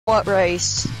What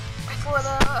race? For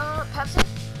the Pepsi.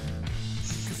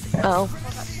 Oh.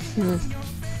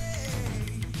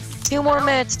 2 more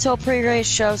minutes till pre-race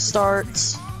show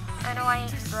starts. I know I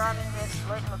ain't driving this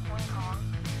late McQueen car.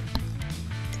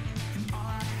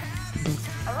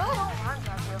 I really don't want to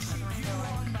drive this because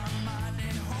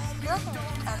I feel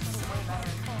like it's actually way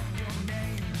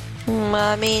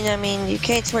better. I mean, you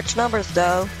can't switch numbers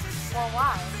though. Well,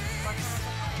 why?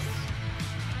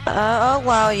 I'll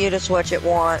allow you to switch it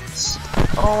once.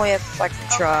 Only if I can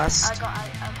trust.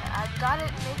 I gotta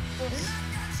make this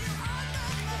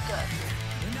good.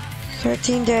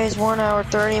 13 days, 1 hour,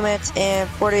 30 minutes, and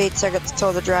 48 seconds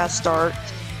till the draft starts.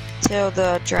 Till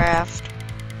the draft.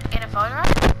 NFL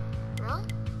draft? Really?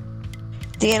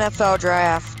 The NFL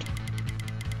draft.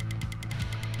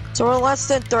 So we're less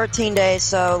than 13 days,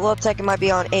 so it looks like it might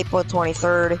be on April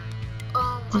 23rd.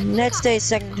 The next day,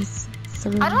 second.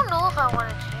 I don't know if I want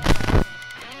to change it.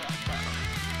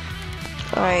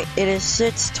 Alright, it is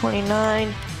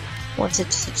 6:29. Once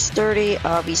it's 6:30,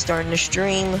 I'll be starting the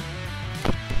stream.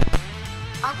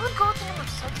 I would go to number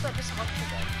 6, but just look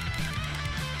today.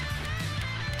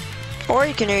 Or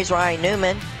you can use Ryan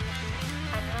Newman.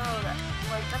 I know that.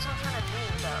 Like, that's what I'm trying to do,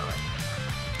 though.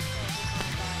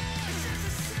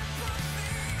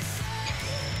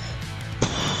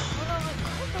 You know, like,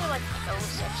 could they, like,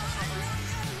 06 or something?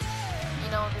 You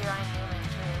know, the Ryan Newman,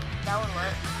 too. That would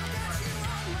work.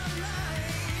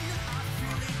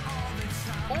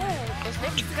 Ooh, is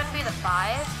Nick gonna be the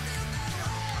 5?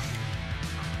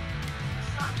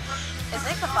 Is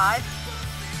Nick the 5?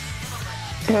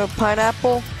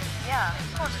 Pineapple? Yeah, of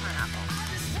course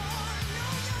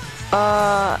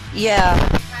pineapple. Yeah.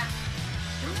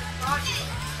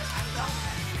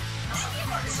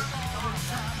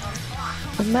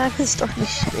 I'm not gonna start the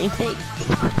stream.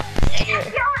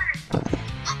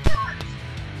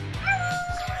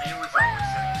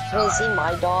 Can you see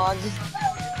my dog?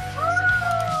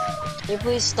 Can you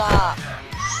please stop?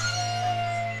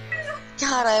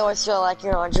 God, I always feel like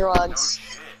you're on drugs.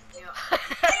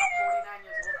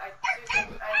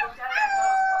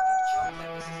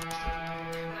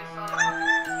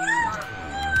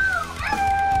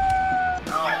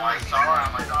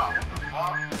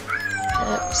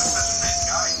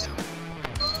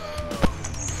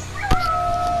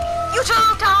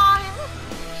 YouTube time!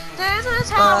 This is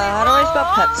how we how do I spell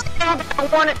Pepsi? I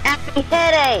want an acne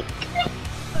headache!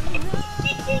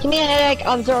 Give me a headache,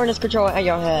 I'm throwing this controller at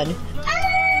your head.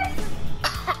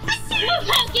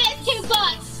 Get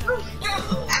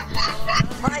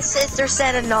 $2. My sister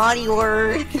said a naughty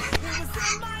word.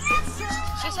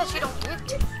 She said she don't get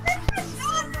to.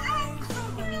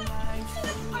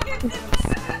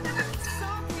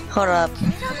 Hold up.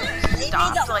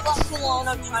 Stop, like, alone,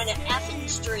 I'm trying to effing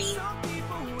stream.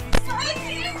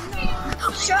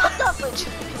 shut up!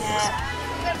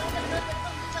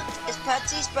 Is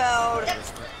Pepsi spelled?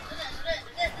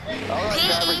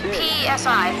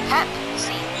 P-E-P-S-I.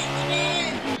 Pepsi.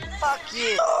 Fuck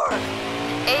you.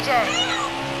 AJ.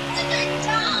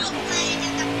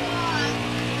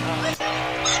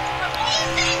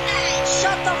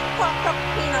 Shut the fuck up,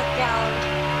 peanut gallery.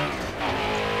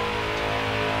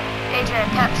 AJ,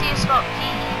 Pepsi is spelled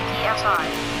P-E-P-S-I.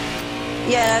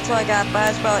 Yeah, that's what I got, but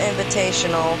I spelled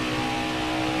invitational.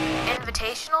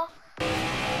 Invitational?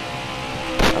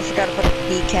 I forgot to put a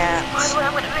P caps. By the way,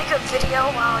 I'm gonna make a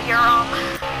video while you're,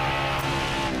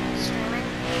 streaming.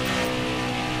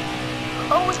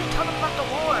 Oh, we can talk about the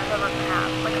war that we're gonna have.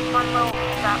 Like a fun little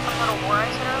war I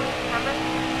said earlier, remember?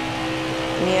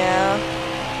 Yeah,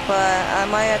 but I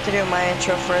might have to do my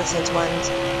intro first since mine's...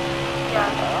 Yeah.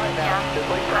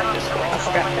 I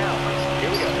forgot. Here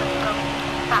we go.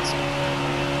 Faster.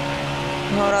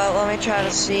 Hold on, let me try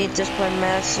to see display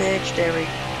message. There we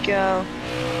go.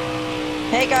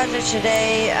 Hey guys,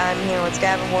 today I'm here with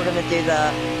Gavin. We're gonna do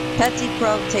the Pepsi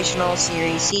Pro Invitational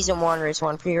Series Season 1 Race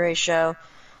 1 pre-race show.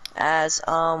 As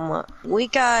we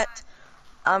got,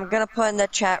 I'm gonna put in the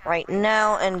chat right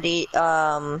now and the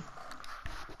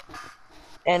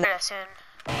and soon.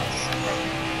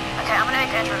 Okay, I'm gonna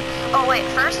make an intro. Oh wait,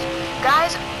 first,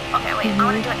 guys. Okay, wait. I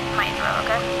wanna do my intro.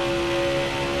 Okay.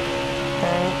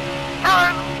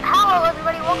 Hello,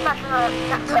 everybody. Welcome back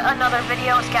to another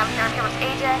video. It's Gavin here. I'm here with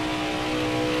AJ,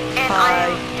 and Hi. I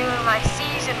am doing my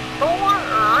Season 4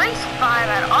 Race 5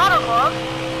 at Auto Club.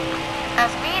 As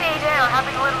me and AJ are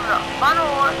having a little bit of fun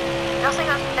war. Nothing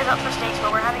is up for stakes,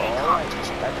 but we're having a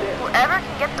competition. Whoever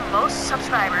can get the most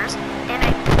subscribers in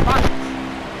a month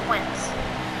wins.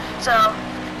 So,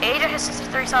 AJ has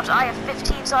 63 subs, I have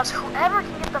 15 subs. Whoever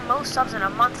can get the most subs in a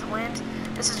month wins.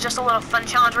 This is just a little fun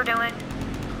challenge we're doing.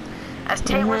 As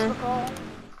Tay wins the poll.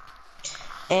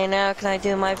 And now can I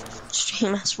do my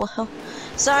stream as well?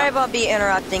 Sorry about me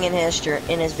interrupting in his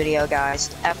video, guys.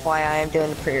 FYI, I'm doing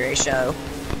the pre-race show.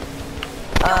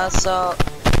 So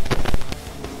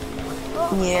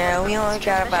yeah, we only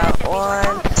got about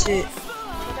 1, 2.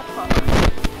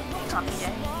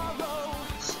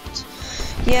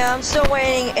 Yeah, I'm still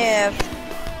waiting if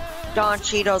Don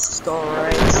Cheetos is going to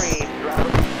race. I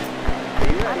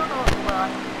don't know what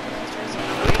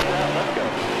let's go.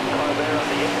 Car there on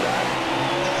the inside.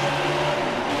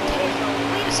 Take the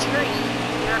latest hurry.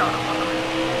 You're not on the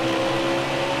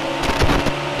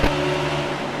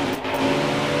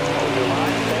hold your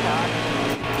line, stay high.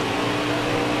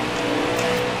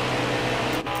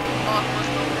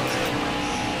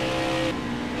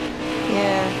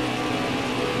 Yeah.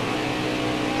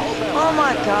 Oh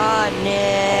my God,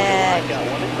 Nick.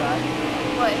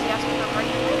 What, is he asking for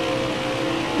breaking?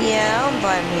 Yeah, I'm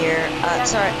fine here.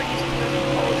 Sorry.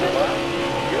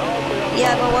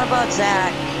 Yeah, but what about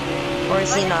Zach? Or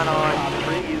is he not on?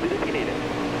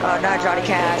 Oh, not Johnny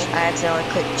Cash. I accidentally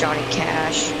clicked Johnny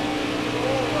Cash.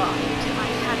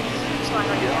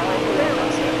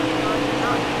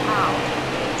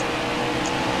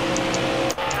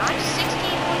 I'm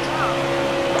 16 points out.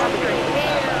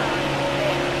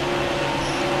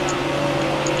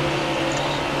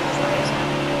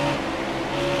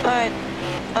 Alright.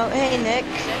 Oh, hey, Nick.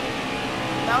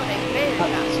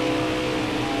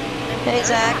 Hey,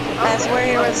 Zach. As we're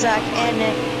here with Zach and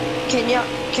Nick,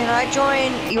 can I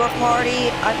join your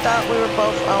party? I thought we were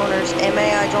both owners. And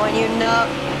may I join you? No.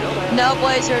 No,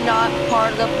 Blaze, you're not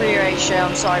part of the pre-race show.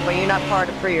 I'm sorry, but you're not part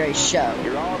of the pre-race show.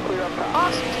 You're all clear up top.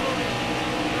 Awesome.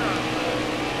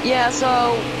 Yeah,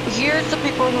 so here's the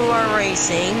people who are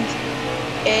racing.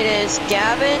 It is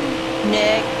Gavin,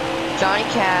 Nick, Johnny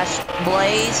Cash,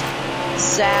 Blaze,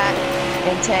 Zach,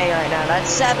 and Tay right now. That's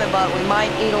 7, but we might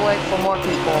need to wait for more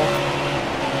people.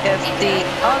 If the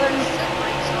other...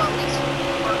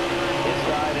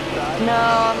 No,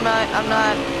 I'm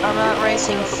not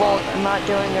racing full. I'm not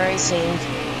doing the racing.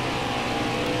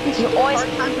 You always...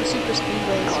 Time for super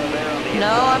speedways.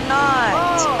 No, I'm not.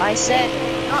 I said...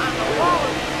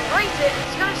 Race it,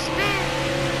 it's gonna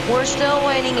spin. We're still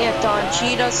waiting if Don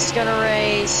Cheetos is gonna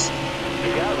race.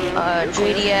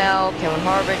 JDL, Kevin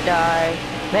Harvick died,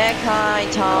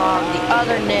 Mankind, Tom, the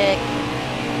other Nick.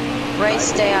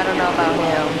 Race day, I don't know about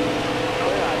him.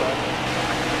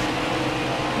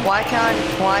 Why can't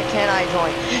I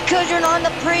join? Cause you're not on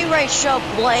the pre-race show,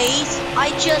 Blaze. I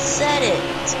just said it.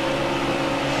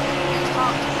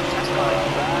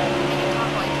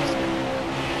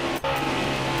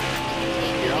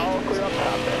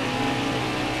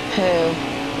 Who?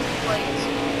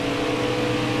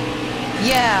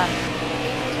 Yeah.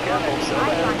 Careful, we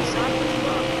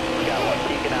got one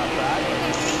peeking outside.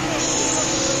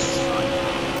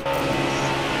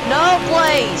 No,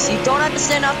 Blaze! You don't have to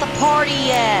send out the party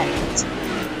yet!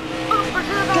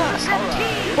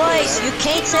 Blaze, you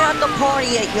can't send out the party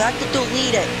yet. You have to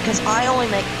delete it, because I only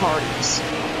make parties.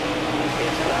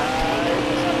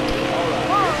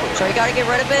 So you gotta get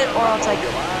rid of it, or else I...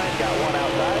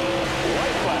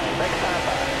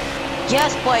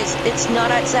 Yes, Blaze, it's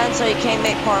not at 7, so you can't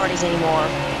make parties anymore.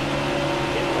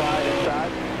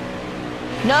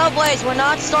 No, Blaze, we're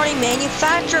not starting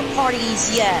manufacturer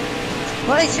parties yet.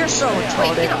 Blaze, you're so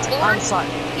retarded. I'm sorry.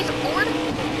 He's a board? Oh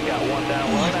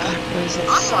my God, Blaze, it's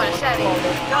I'm so going to set it.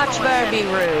 retarded. You better be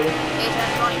rude.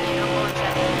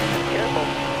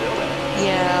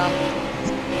 Yeah.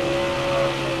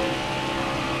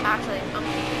 Actually,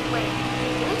 wait.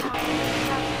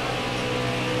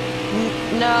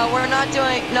 No, we're not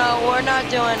doing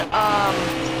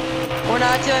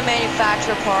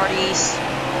manufacturer parties.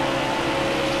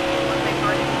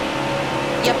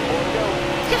 Yep.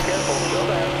 Yes.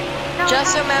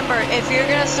 Just remember, if you're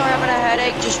gonna start having a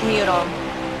headache, just mute them.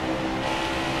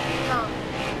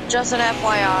 Just an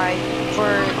FYI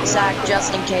for Zach,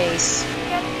 just in case.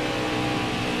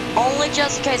 Only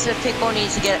just in case if people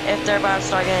need to if they're about to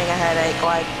start getting a headache,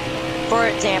 like, for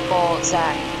example,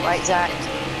 Zach. Right, Zach?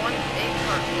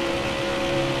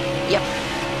 Yep.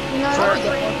 For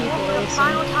the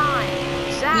final time.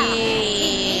 Zach.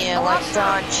 Yeah, like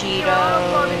Don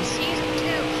Cheetos. Season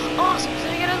 2. Awesome. So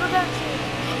we get a redemption.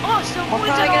 Awesome. We'll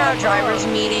probably get our driver's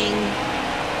meeting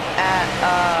at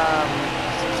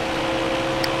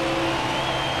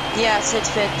yeah,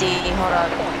 6:50. Hold on.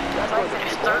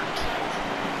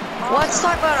 Let's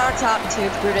talk about our top 2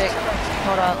 predict.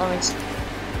 Hold on, let me.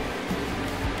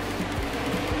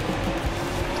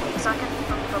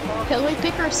 Can we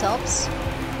pick ourselves?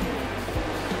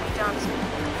 Johnson.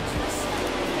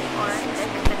 Alright,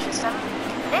 Nick finishes 7th.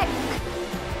 Nick!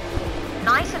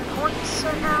 Nice in points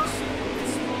right now.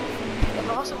 if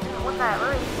Austin didn't win that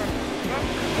race, then Nick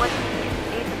wouldn't be in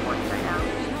 8th points right now.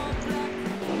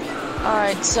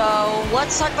 Alright, so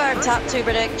let's talk about our top 2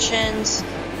 predictions.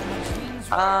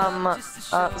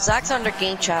 Zach's under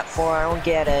game chat 4, I don't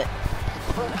get it.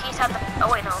 He's had the,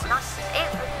 oh wait, no, not, the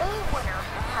winner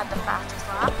had the fastest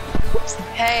lap.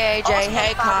 Hey AJ, Austin hey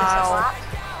had the fastest Kyle. lap.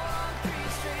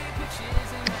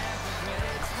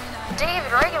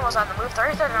 David Reagan was on the move,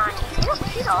 33rd and 19th.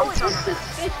 He's always on the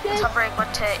move. Top break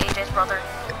went to AJ's brother,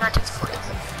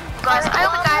 19th. Guys, I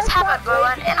hope you guys have a good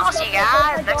one, and I'll see you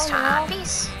guys next time.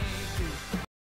 Peace.